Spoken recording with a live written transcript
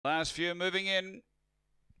Last few moving in.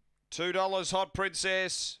 $2 Hot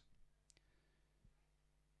Princess.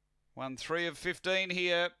 Won 3 of 15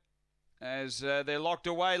 here as they're locked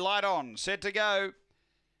away. Light on, set to go.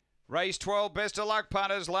 Race 12, best of luck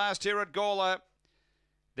punters, last here at Gawler.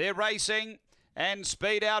 They're racing. And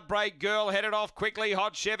Speed Outbreak Girl headed off quickly.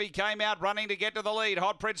 Hot Chevy came out running to get to the lead.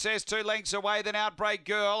 Hot Princess 2 lengths away, then Outbreak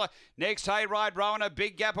Girl. Next, Hayride Rowan, a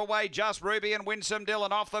big gap away. Just Ruby and Winsome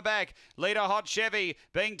Dillon off the back. Leader Hot Chevy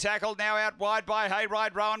being tackled now out wide by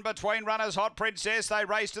Hayride Rowan. Between runners, Hot Princess. They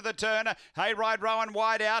race to the turn. Hayride Rowan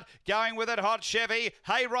wide out. Going with it, Hot Chevy.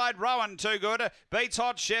 Hayride Rowan too good. Beats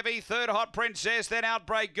Hot Chevy. Third, Hot Princess. Then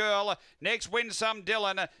Outbreak Girl. Next, Winsome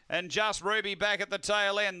Dillon. And Just Ruby back at the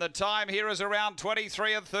tail end. The time here is around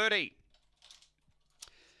 23 and 30.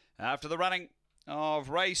 After the running of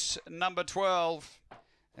race number 12.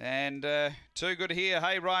 And too good here,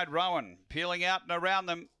 Hayride Rowan. Peeling out and around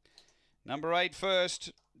them. Number 8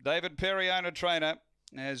 first. David Perry, owner trainer,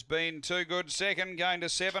 has been too good. Second, going to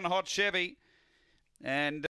 7, Hot Chevy. And